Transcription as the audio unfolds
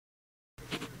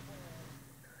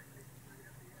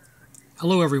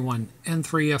Hello everyone,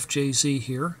 N3FJZ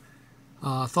here.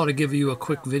 I thought I'd give you a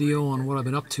quick video on what I've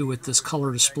been up to with this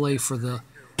color display for the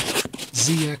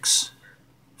ZX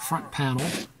front panel,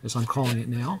 as I'm calling it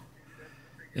now.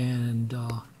 And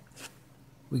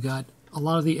we got a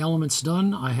lot of the elements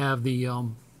done. I have the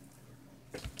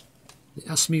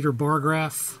S-meter bar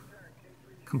graph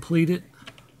completed.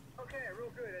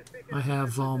 I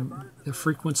have the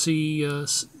frequency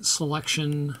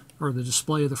selection, or the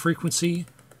display of the frequency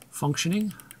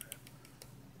functioning,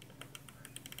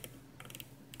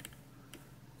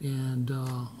 and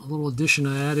a little addition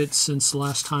I added since the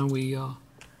last time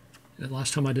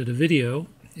I did a video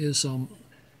is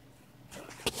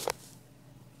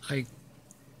I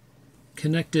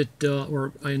connected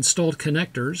or I installed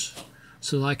connectors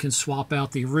so that I can swap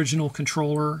out the original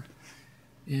controller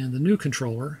and the new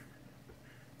controller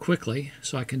quickly,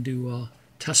 so I can do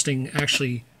testing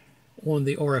actually on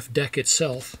the RF deck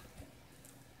itself.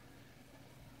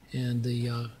 And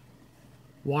the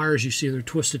wires you see, they're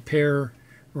twisted pair,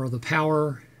 or the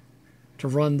power to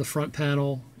run the front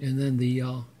panel, and then the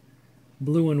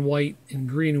blue and white and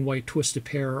green and white twisted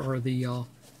pair are the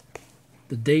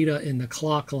data and the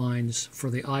clock lines for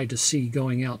the I to C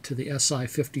going out to the SI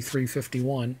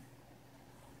 5351.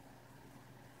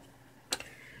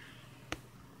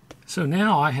 So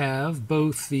now I have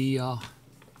both the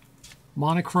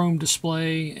monochrome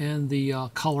display and the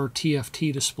color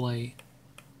TFT display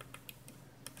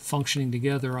functioning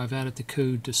together. I've added the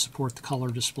code to support the color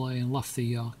display and left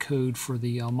the code for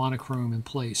the monochrome in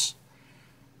place.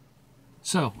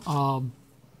 So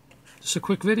just a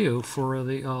quick video for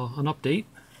the an update,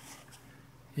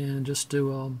 and just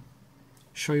to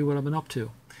show you what I've been up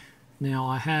to. Now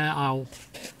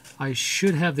I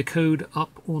should have the code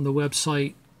up on the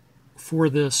website for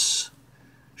this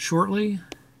shortly,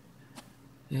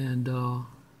 and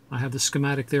I have the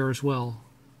schematic there as well.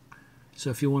 So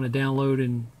if you want to download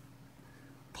and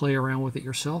play around with it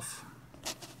yourself,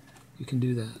 you can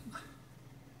do that.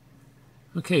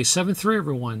 Okay, 7.3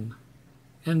 everyone,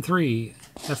 N3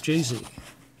 FJZ.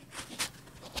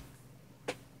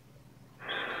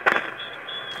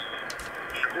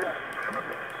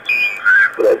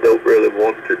 But I don't really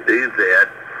want to do that.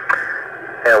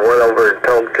 I went over and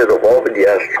talked to the woman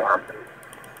yesterday.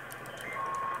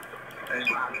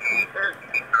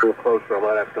 A little closer, I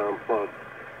might have to unplug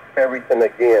everything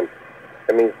again.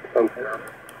 I mean, something.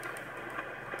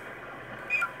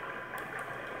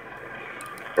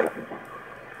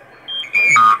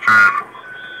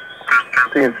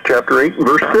 It's chapter 8 and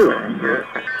verse 2. Yeah.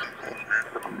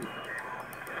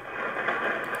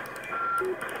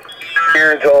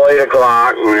 Here until 8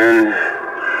 o'clock, and then,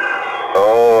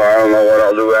 oh, I don't know what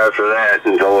I'll do after that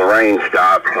until the rain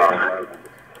stops.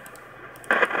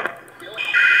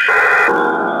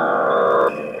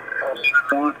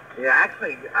 Yeah,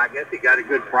 actually, I guess he got a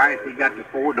good price. He got the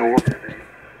 4-door,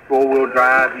 4-wheel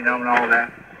drive, you know, and all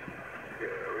that.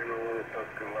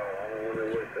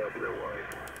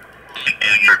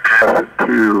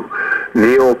 To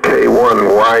Neil K1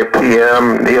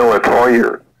 YPM. Neil, it's all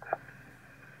yours.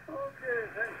 Okay,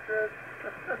 thanks, Chris.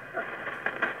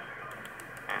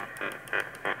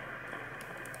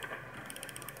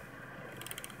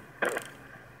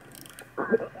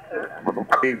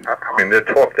 I mean, they're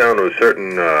talked down to a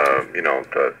certain, you know,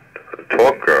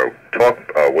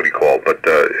 what do you call it? But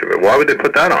why would they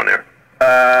put that on there?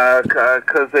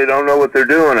 Because they don't know what they're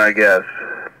doing, I guess.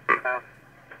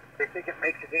 They think it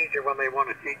makes it easier when they want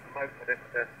to cheat them out, but it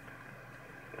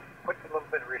puts a little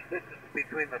bit of resistance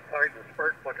between the tires and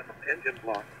spark plug and the engine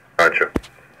block. Gotcha.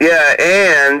 Yeah,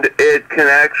 and it can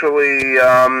actually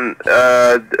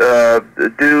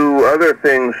do other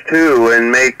things too,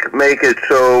 and make it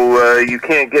so you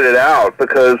can't get it out,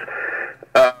 because